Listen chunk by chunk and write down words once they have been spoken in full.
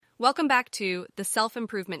Welcome back to the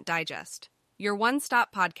Self-Improvement Digest, your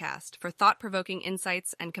one-stop podcast for thought-provoking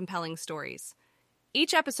insights and compelling stories.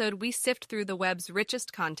 Each episode, we sift through the web's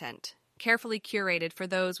richest content, carefully curated for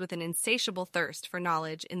those with an insatiable thirst for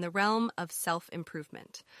knowledge in the realm of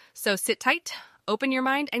self-improvement. So sit tight, open your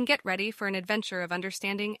mind, and get ready for an adventure of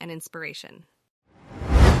understanding and inspiration.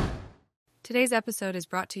 Today's episode is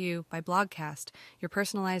brought to you by Blogcast, your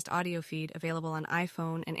personalized audio feed available on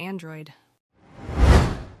iPhone and Android.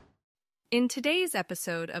 In today's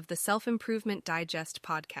episode of the Self-Improvement Digest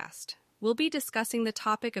podcast, we'll be discussing the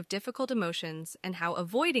topic of difficult emotions and how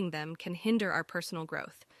avoiding them can hinder our personal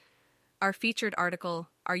growth. Our featured article,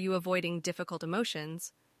 Are You Avoiding Difficult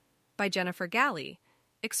Emotions?, by Jennifer Galley,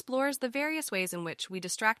 explores the various ways in which we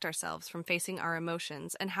distract ourselves from facing our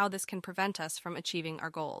emotions and how this can prevent us from achieving our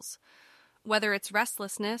goals. Whether it's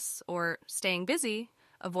restlessness or staying busy,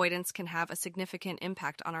 avoidance can have a significant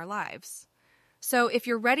impact on our lives. So if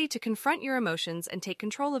you're ready to confront your emotions and take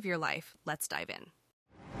control of your life, let's dive in.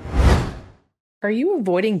 Are you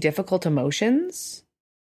avoiding difficult emotions?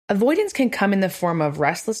 Avoidance can come in the form of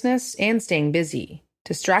restlessness and staying busy,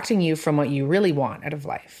 distracting you from what you really want out of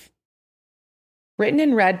life. Written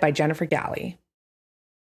and read by Jennifer Galley.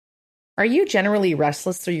 Are you generally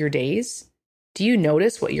restless through your days? Do you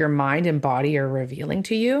notice what your mind and body are revealing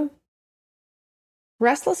to you?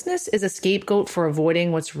 Restlessness is a scapegoat for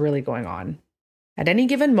avoiding what's really going on. At any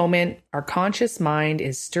given moment, our conscious mind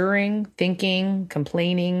is stirring, thinking,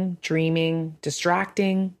 complaining, dreaming,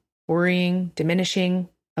 distracting, worrying, diminishing,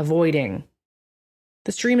 avoiding.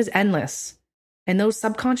 The stream is endless, and those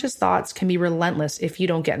subconscious thoughts can be relentless if you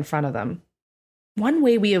don't get in front of them. One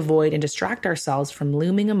way we avoid and distract ourselves from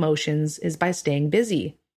looming emotions is by staying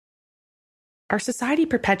busy. Our society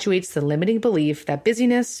perpetuates the limiting belief that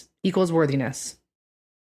busyness equals worthiness,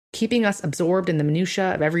 keeping us absorbed in the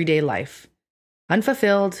minutiae of everyday life.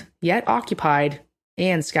 Unfulfilled, yet occupied,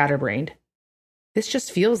 and scatterbrained. This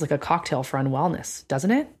just feels like a cocktail for unwellness,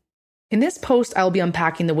 doesn't it? In this post, I'll be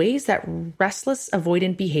unpacking the ways that restless,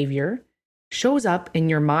 avoidant behavior shows up in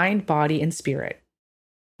your mind, body, and spirit.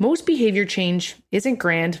 Most behavior change isn't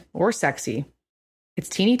grand or sexy. It's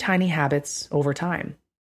teeny tiny habits over time.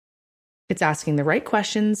 It's asking the right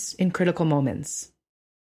questions in critical moments.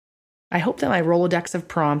 I hope that my Rolodex of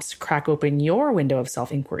prompts crack open your window of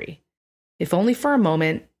self-inquiry. If only for a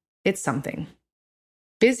moment, it's something.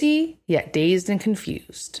 Busy, yet dazed and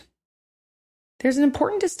confused. There's an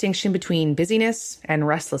important distinction between busyness and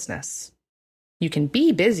restlessness. You can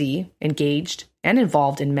be busy, engaged, and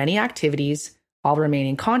involved in many activities while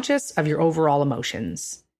remaining conscious of your overall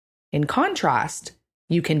emotions. In contrast,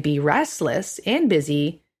 you can be restless and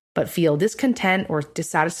busy, but feel discontent or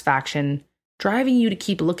dissatisfaction, driving you to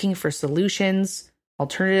keep looking for solutions,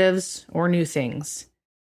 alternatives, or new things.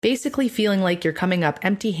 Basically feeling like you're coming up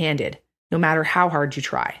empty-handed, no matter how hard you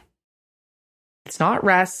try. It's not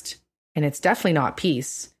rest, and it's definitely not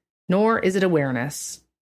peace, nor is it awareness.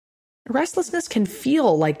 Restlessness can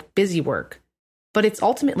feel like busy work, but it's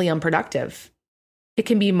ultimately unproductive. It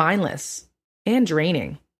can be mindless and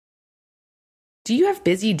draining. Do you have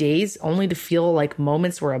busy days only to feel like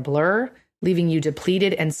moments were a blur, leaving you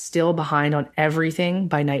depleted and still behind on everything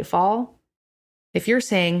by nightfall? If you're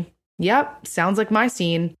saying, "Yep, sounds like my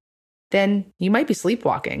scene," then you might be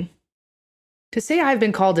sleepwalking. To say I've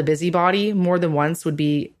been called a busybody more than once would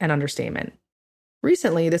be an understatement.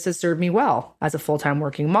 Recently, this has served me well as a full-time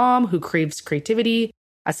working mom who craves creativity,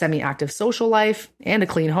 a semi-active social life, and a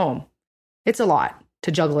clean home. It's a lot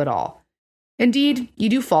to juggle it all. Indeed, you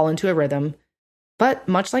do fall into a rhythm, but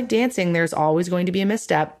much like dancing, there's always going to be a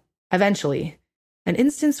misstep, eventually. An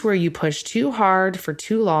instance where you pushed too hard for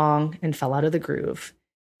too long and fell out of the groove.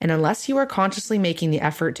 And unless you are consciously making the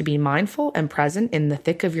effort to be mindful and present in the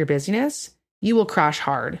thick of your busyness, you will crash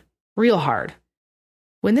hard, real hard.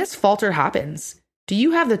 When this falter happens, do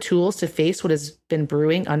you have the tools to face what has been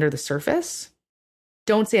brewing under the surface?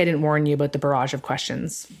 Don't say I didn't warn you about the barrage of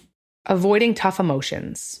questions. Avoiding tough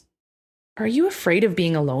emotions. Are you afraid of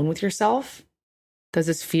being alone with yourself? Does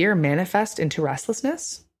this fear manifest into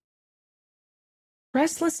restlessness?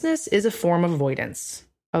 Restlessness is a form of avoidance.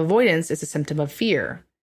 Avoidance is a symptom of fear.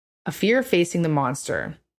 A fear of facing the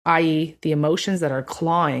monster, i.e., the emotions that are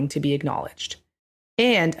clawing to be acknowledged.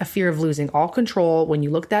 And a fear of losing all control when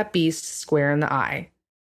you look that beast square in the eye.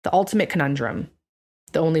 The ultimate conundrum.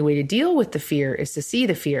 The only way to deal with the fear is to see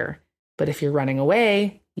the fear, but if you're running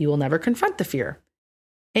away, you will never confront the fear.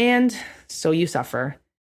 And so you suffer.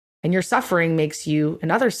 And your suffering makes you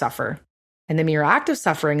and others suffer. And the mere act of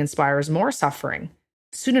suffering inspires more suffering.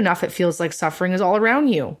 Soon enough, it feels like suffering is all around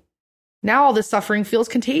you. Now all this suffering feels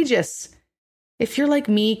contagious. If you're like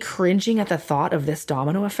me, cringing at the thought of this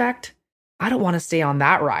domino effect, I don't want to stay on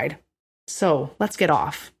that ride. So let's get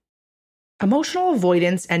off. Emotional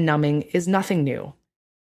avoidance and numbing is nothing new.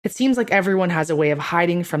 It seems like everyone has a way of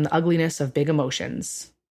hiding from the ugliness of big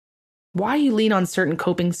emotions. Why you lean on certain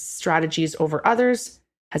coping strategies over others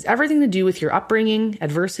has everything to do with your upbringing,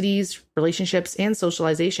 adversities, relationships, and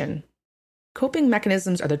socialization. Coping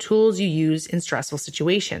mechanisms are the tools you use in stressful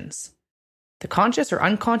situations. The conscious or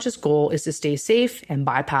unconscious goal is to stay safe and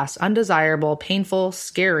bypass undesirable, painful,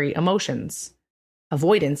 scary emotions.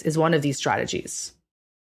 Avoidance is one of these strategies.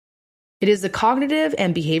 It is the cognitive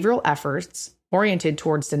and behavioral efforts oriented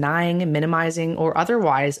towards denying, minimizing, or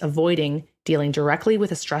otherwise avoiding dealing directly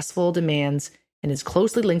with the stressful demands and is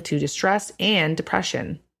closely linked to distress and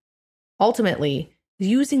depression. Ultimately,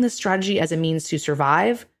 using this strategy as a means to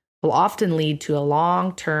survive will often lead to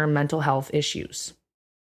long-term mental health issues.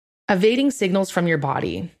 Evading signals from your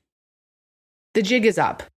body. The jig is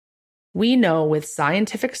up. We know with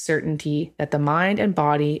scientific certainty that the mind and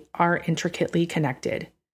body are intricately connected.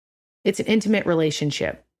 It's an intimate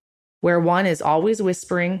relationship where one is always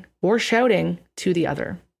whispering or shouting to the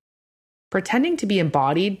other. Pretending to be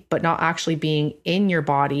embodied but not actually being in your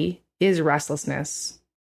body is restlessness.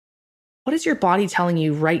 What is your body telling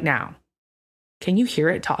you right now? Can you hear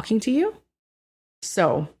it talking to you?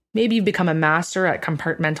 So, maybe you've become a master at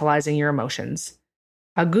compartmentalizing your emotions,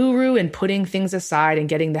 a guru in putting things aside and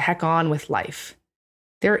getting the heck on with life.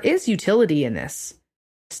 There is utility in this.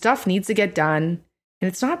 Stuff needs to get done, and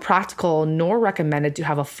it's not practical nor recommended to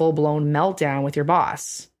have a full-blown meltdown with your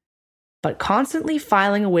boss. But constantly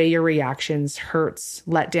filing away your reactions, hurts,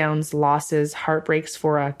 letdowns, losses, heartbreaks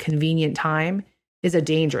for a convenient time is a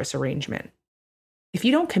dangerous arrangement. If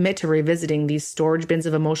you don't commit to revisiting these storage bins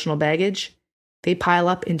of emotional baggage, they pile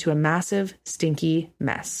up into a massive, stinky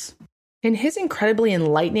mess. In his incredibly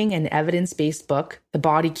enlightening and evidence-based book, The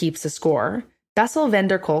Body Keeps the Score, Bessel van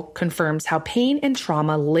der Kolk confirms how pain and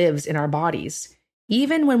trauma lives in our bodies,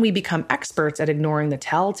 even when we become experts at ignoring the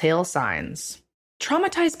telltale signs.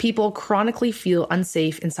 Traumatized people chronically feel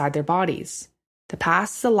unsafe inside their bodies. The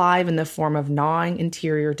past is alive in the form of gnawing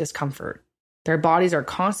interior discomfort. Their bodies are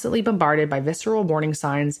constantly bombarded by visceral warning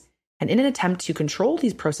signs, and in an attempt to control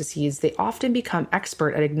these processes, they often become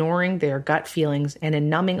expert at ignoring their gut feelings and in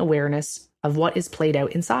numbing awareness of what is played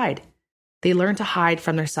out inside. They learn to hide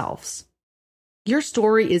from themselves. Your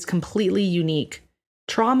story is completely unique.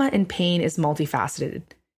 Trauma and pain is multifaceted,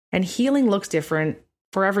 and healing looks different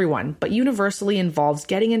for everyone, but universally involves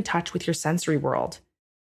getting in touch with your sensory world.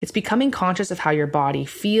 It's becoming conscious of how your body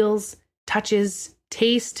feels, touches,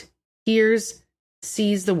 tastes, hears,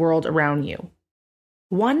 sees the world around you.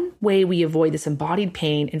 One way we avoid this embodied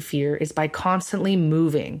pain and fear is by constantly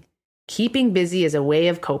moving. Keeping busy is a way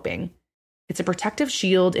of coping. It's a protective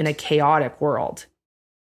shield in a chaotic world.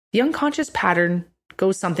 The unconscious pattern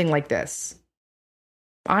goes something like this.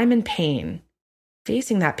 I'm in pain.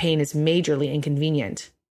 Facing that pain is majorly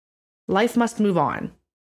inconvenient. Life must move on.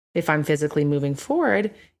 If I'm physically moving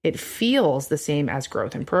forward, it feels the same as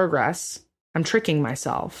growth and progress. I'm tricking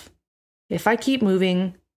myself. If I keep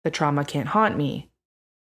moving, the trauma can't haunt me.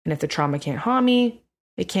 And if the trauma can't haunt me,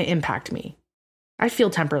 it can't impact me. I feel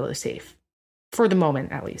temporarily safe. For the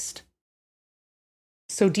moment, at least.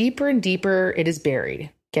 So deeper and deeper it is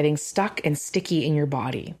buried, getting stuck and sticky in your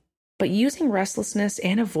body. But using restlessness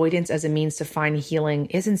and avoidance as a means to find healing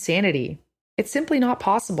is insanity. It's simply not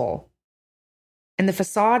possible. And the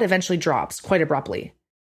facade eventually drops quite abruptly,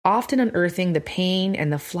 often unearthing the pain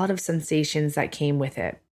and the flood of sensations that came with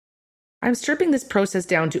it. I'm stripping this process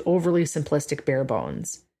down to overly simplistic bare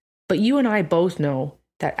bones, but you and I both know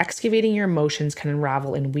that excavating your emotions can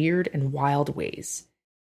unravel in weird and wild ways.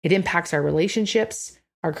 It impacts our relationships,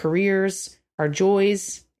 our careers, our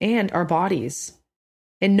joys, and our bodies.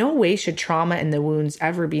 In no way should trauma and the wounds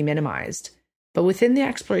ever be minimized, but within the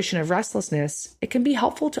exploration of restlessness, it can be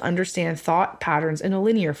helpful to understand thought patterns in a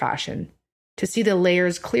linear fashion, to see the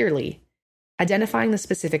layers clearly, identifying the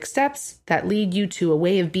specific steps that lead you to a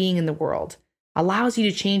way of being in the world, allows you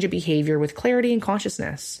to change a behavior with clarity and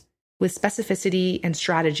consciousness, with specificity and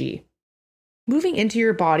strategy. Moving into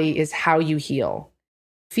your body is how you heal.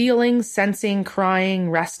 Feeling, sensing, crying,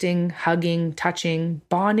 resting, hugging, touching,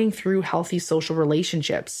 bonding through healthy social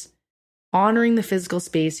relationships, honoring the physical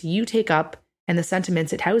space you take up and the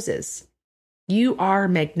sentiments it houses. You are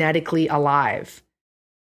magnetically alive.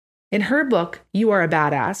 In her book, You Are a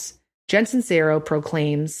Badass, Jen Sincero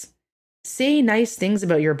proclaims, say nice things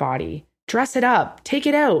about your body, dress it up, take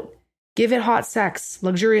it out, give it hot sex,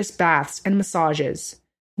 luxurious baths and massages,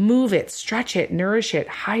 move it, stretch it, nourish it,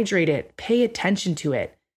 hydrate it, pay attention to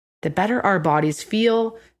it. The better our bodies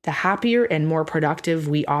feel, the happier and more productive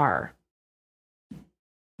we are.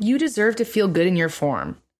 You deserve to feel good in your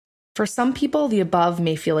form. For some people, the above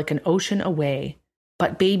may feel like an ocean away,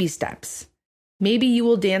 but baby steps. Maybe you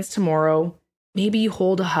will dance tomorrow. Maybe you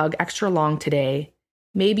hold a hug extra long today.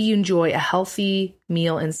 Maybe you enjoy a healthy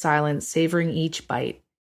meal in silence, savoring each bite.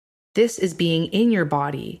 This is being in your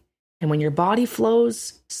body, and when your body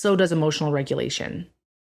flows, so does emotional regulation.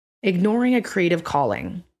 Ignoring a creative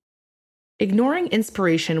calling. Ignoring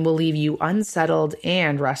inspiration will leave you unsettled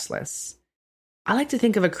and restless. I like to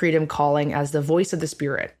think of a creative calling as the voice of the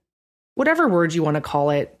spirit. Whatever word you want to call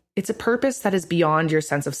it, it's a purpose that is beyond your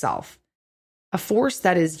sense of self. A force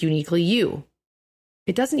that is uniquely you.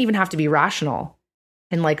 It doesn't even have to be rational.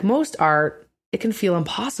 And like most art, it can feel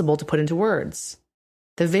impossible to put into words.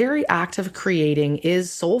 The very act of creating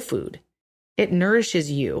is soul food. It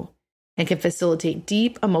nourishes you and can facilitate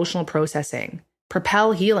deep emotional processing,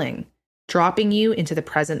 propel healing, dropping you into the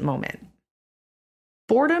present moment.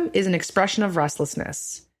 Boredom is an expression of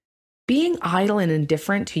restlessness. Being idle and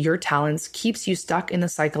indifferent to your talents keeps you stuck in the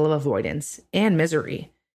cycle of avoidance and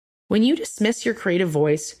misery. When you dismiss your creative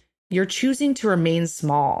voice, you're choosing to remain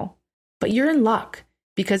small. But you're in luck,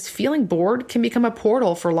 because feeling bored can become a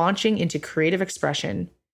portal for launching into creative expression.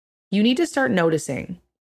 You need to start noticing.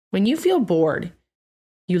 When you feel bored,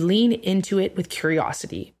 you lean into it with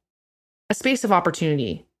curiosity. A space of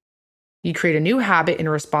opportunity. You create a new habit in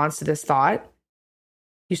response to this thought.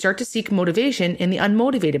 You start to seek motivation in the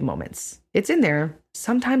unmotivated moments. It's in there.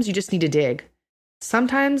 Sometimes you just need to dig.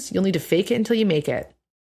 Sometimes you'll need to fake it until you make it.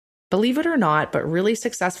 Believe it or not, but really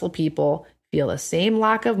successful people feel the same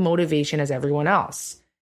lack of motivation as everyone else.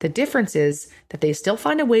 The difference is that they still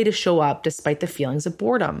find a way to show up despite the feelings of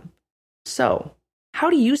boredom. So, how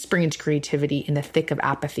do you spring into creativity in the thick of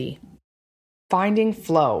apathy? Finding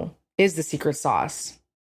flow is the secret sauce.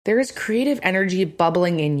 There is creative energy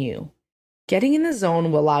bubbling in you. Getting in the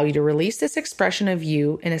zone will allow you to release this expression of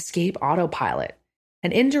you and escape autopilot,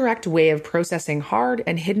 an indirect way of processing hard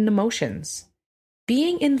and hidden emotions.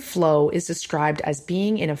 Being in flow is described as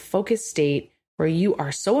being in a focused state where you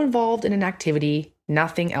are so involved in an activity,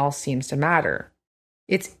 nothing else seems to matter.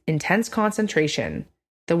 It's intense concentration.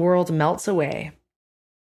 The world melts away.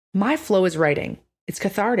 My flow is writing. It's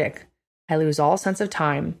cathartic. I lose all sense of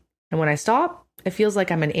time. And when I stop, it feels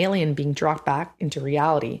like I'm an alien being dropped back into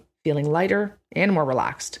reality, feeling lighter and more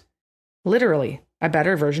relaxed. Literally, a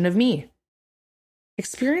better version of me.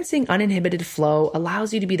 Experiencing uninhibited flow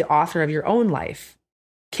allows you to be the author of your own life,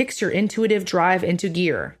 kicks your intuitive drive into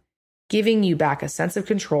gear, giving you back a sense of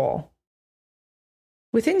control.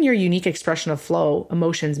 Within your unique expression of flow,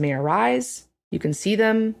 emotions may arise. You can see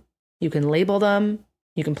them, you can label them,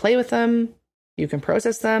 you can play with them, you can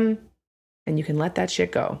process them, and you can let that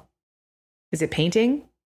shit go. Is it painting?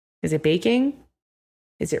 Is it baking?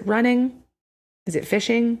 Is it running? Is it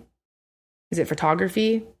fishing? Is it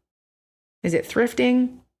photography? Is it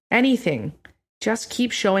thrifting? Anything. Just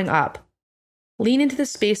keep showing up. Lean into the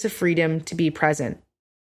space of freedom to be present.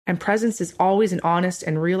 And presence is always an honest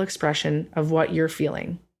and real expression of what you're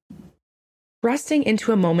feeling. Resting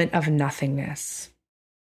into a moment of nothingness.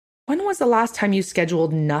 When was the last time you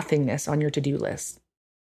scheduled nothingness on your to-do list?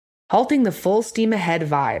 Halting the full steam ahead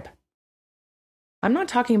vibe. I'm not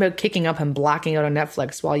talking about kicking up and blacking out on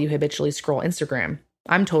Netflix while you habitually scroll Instagram.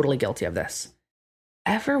 I'm totally guilty of this.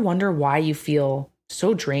 Ever wonder why you feel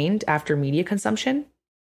so drained after media consumption?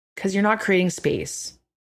 Because you're not creating space.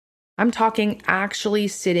 I'm talking actually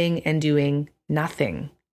sitting and doing nothing.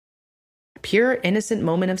 A pure, innocent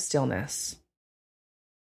moment of stillness.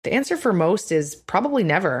 The answer for most is probably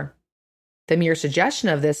never. The mere suggestion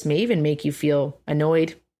of this may even make you feel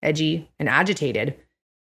annoyed, edgy, and agitated.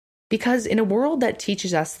 Because in a world that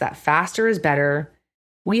teaches us that faster is better,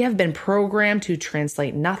 we have been programmed to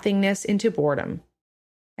translate nothingness into boredom.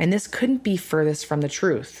 And this couldn't be furthest from the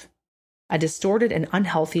truth. A distorted and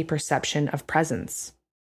unhealthy perception of presence.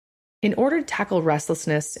 In order to tackle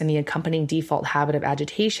restlessness and the accompanying default habit of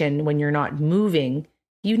agitation when you're not moving,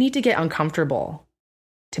 you need to get uncomfortable.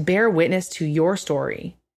 To bear witness to your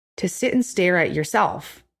story. To sit and stare at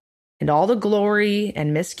yourself. And all the glory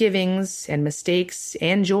and misgivings and mistakes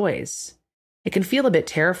and joys. It can feel a bit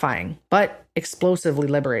terrifying, but explosively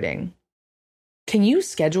liberating. Can you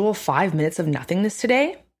schedule 5 minutes of nothingness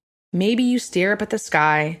today? Maybe you stare up at the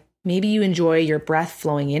sky. Maybe you enjoy your breath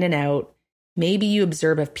flowing in and out. Maybe you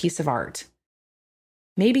observe a piece of art.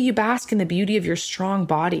 Maybe you bask in the beauty of your strong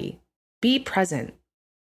body. Be present.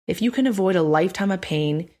 If you can avoid a lifetime of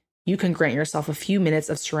pain, you can grant yourself a few minutes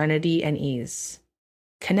of serenity and ease.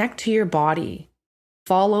 Connect to your body.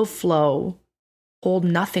 Follow flow. Hold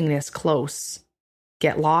nothingness close.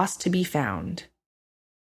 get lost to be found.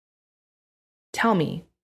 Tell me,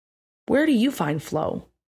 where do you find flow?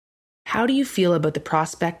 How do you feel about the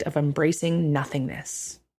prospect of embracing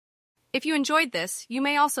nothingness? If you enjoyed this, you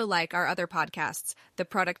may also like our other podcasts, the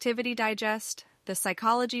Productivity Digest, the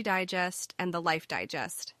Psychology Digest, and the Life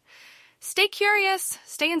Digest. Stay curious,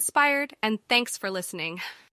 stay inspired, and thanks for listening.